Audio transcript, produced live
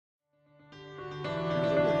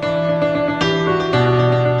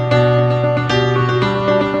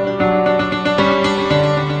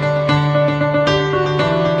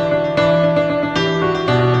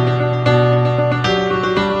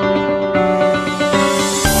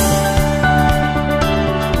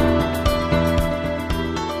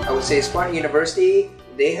say Spartan University,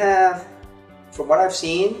 they have, from what I've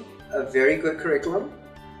seen, a very good curriculum.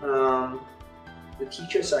 The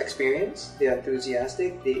teachers are experienced, they're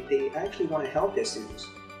enthusiastic, they actually want to help their students.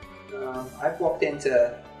 I've walked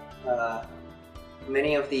into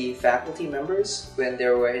many of the faculty members when they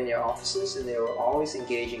were in their offices, and they were always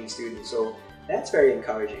engaging students, so that's very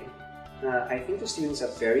encouraging. I think the students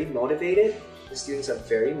are very motivated,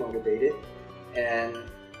 and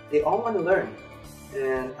they all want to learn.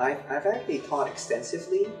 And I've actually taught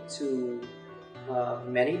extensively to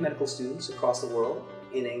many medical students across the world,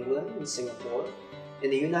 in England, in Singapore, in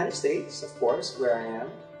the United States, of course, where I am,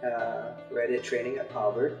 where I did training at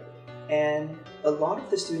Harvard. And a lot of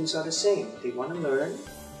the students are the same. They want to learn,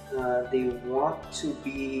 they want to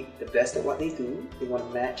be the best at what they do, they want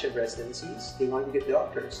to match at residencies, they want to be good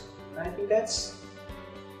doctors. And I think that's,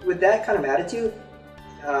 with that kind of attitude,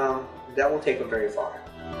 that will take them very far.